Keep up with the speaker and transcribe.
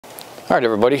Alright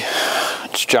everybody,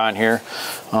 it's John here.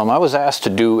 I was asked to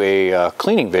do a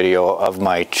cleaning video of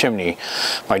my chimney,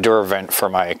 my Duravent for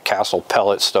my Castle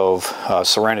Pellet Stove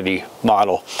Serenity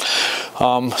model.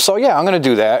 So yeah, I'm going to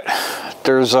do that.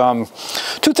 There's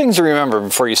two things to remember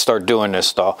before you start doing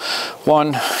this though.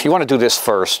 One, you want to do this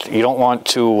first. You don't want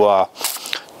to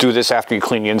do this after you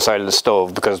clean the inside of the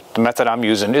stove, because the method I'm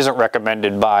using isn't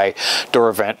recommended by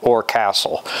Duravent or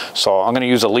Castle. So I'm going to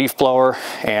use a leaf blower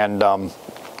and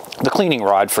the cleaning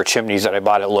rod for chimneys that I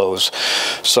bought at Lowe's.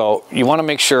 So you want to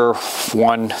make sure,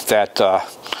 one, that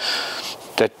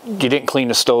that you didn't clean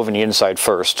the stove in the inside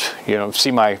first. You know, see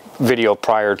my video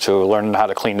prior to learning how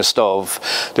to clean the stove.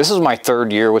 This is my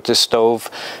third year with this stove,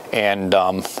 and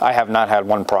I have not had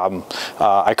one problem.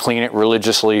 I clean it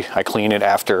religiously. I clean it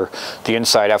after the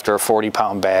inside after a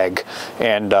 40-pound bag,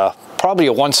 and probably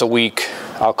once a week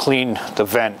I'll clean the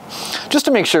vent just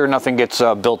to make sure nothing gets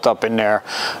built up in there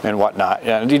and whatnot.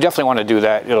 And you definitely want to do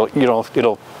that.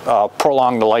 It'll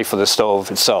prolong the life of the stove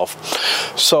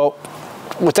itself. So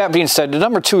with that being said, the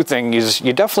number two thing is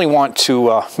you definitely want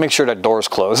to make sure that door's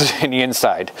closed in the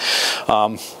inside.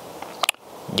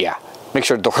 Yeah, make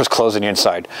sure the door's closed in the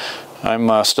inside.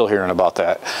 I'm still hearing about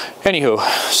that. Anywho,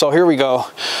 so here we go.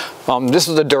 This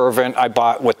is the Duravent I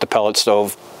bought with the pellet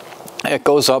stove. It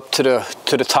goes up to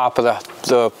the top of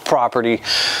the property,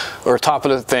 or top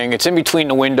of the thing. It's in between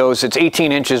the windows. It's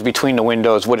 18 inches between the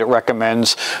windows, what it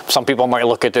recommends. Some people might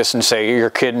look at this and say,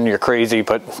 you're kidding, you're crazy.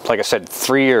 But like I said,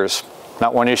 3 years,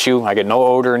 not one issue. I get no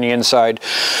odor in the inside.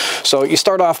 So you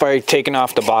start off by taking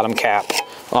off the bottom cap.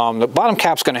 The bottom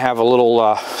cap's going to have a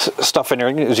little stuff in there.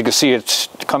 As you can see, it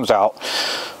comes out.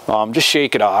 Just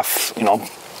shake it off, you know.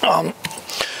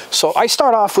 So I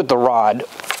start off with the rod.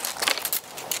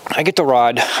 I get the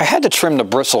rod. I had to trim the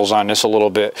bristles on this a little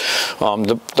bit.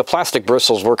 The plastic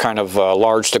bristles were kind of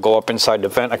large to go up inside the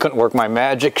vent. I couldn't work my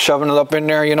magic shoving it up in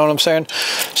there, you know what I'm saying?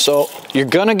 So you're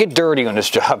gonna get dirty on this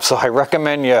job, so I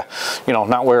recommend you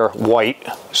not wear white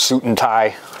suit and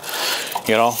tie,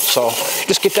 you know. So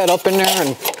just get that up in there,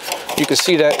 and you can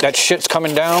see that shit's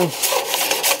coming down.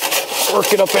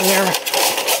 Work it up in there.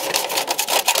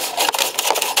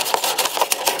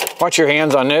 Watch your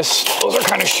hands on this. Those are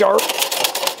kind of sharp.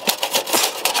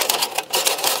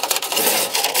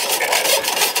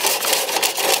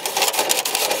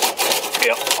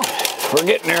 We're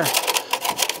getting there.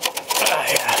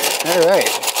 Yeah. All right.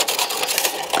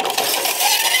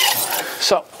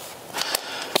 So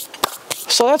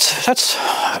that's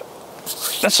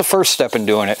the first step in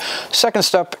doing it. Second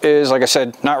step is, like I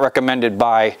said, not recommended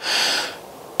by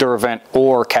Duravent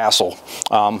or Castle.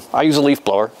 I use a leaf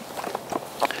blower.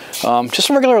 Just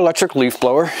a regular electric leaf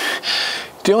blower.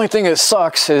 The only thing that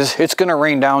sucks is it's going to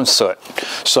rain down soot.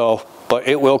 But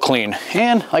it will clean.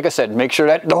 And like I said, make sure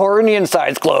that door on the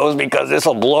inside's closed, because this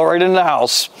will blow right in the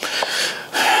house.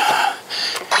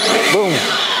 Boom.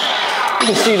 You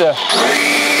can see the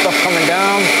stuff coming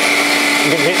down.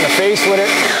 You get hit in the face with it.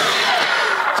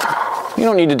 You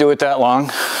don't need to do it that long.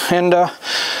 And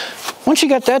once you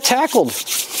get that tackled,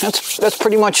 that's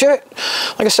pretty much it.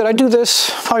 Like I said, I do this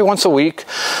probably once a week.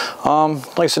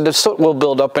 Like I said, the soot will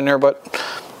build up in there, but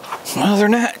other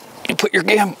than that, you put your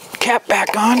damn cap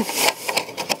back on.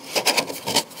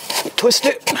 Twist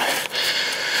it.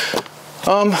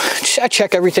 I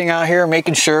check everything out here,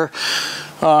 making sure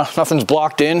nothing's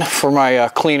blocked in for my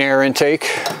clean air intake.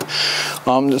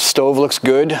 The stove looks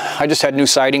good. I just had new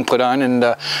siding put on, and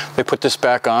they put this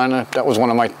back on. That was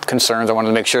one of my concerns. I wanted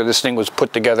to make sure this thing was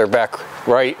put together back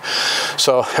right.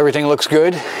 So everything looks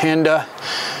good, and now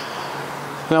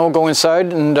we'll go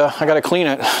inside, and I gotta clean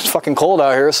it. It's fucking cold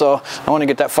out here, so I want to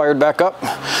get that fired back up.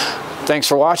 Thanks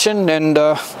for watching, and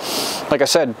like I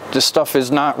said, this stuff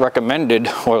is not recommended,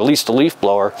 or at least the leaf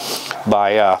blower,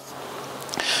 by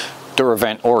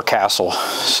Duravent or Castle.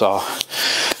 So,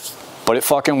 but it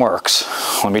fucking works.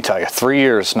 Let me tell you, 3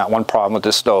 years, not one problem with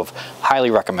this stove.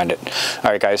 Highly recommend it.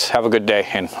 All right, guys, have a good day,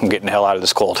 and I'm getting the hell out of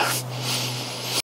this cold.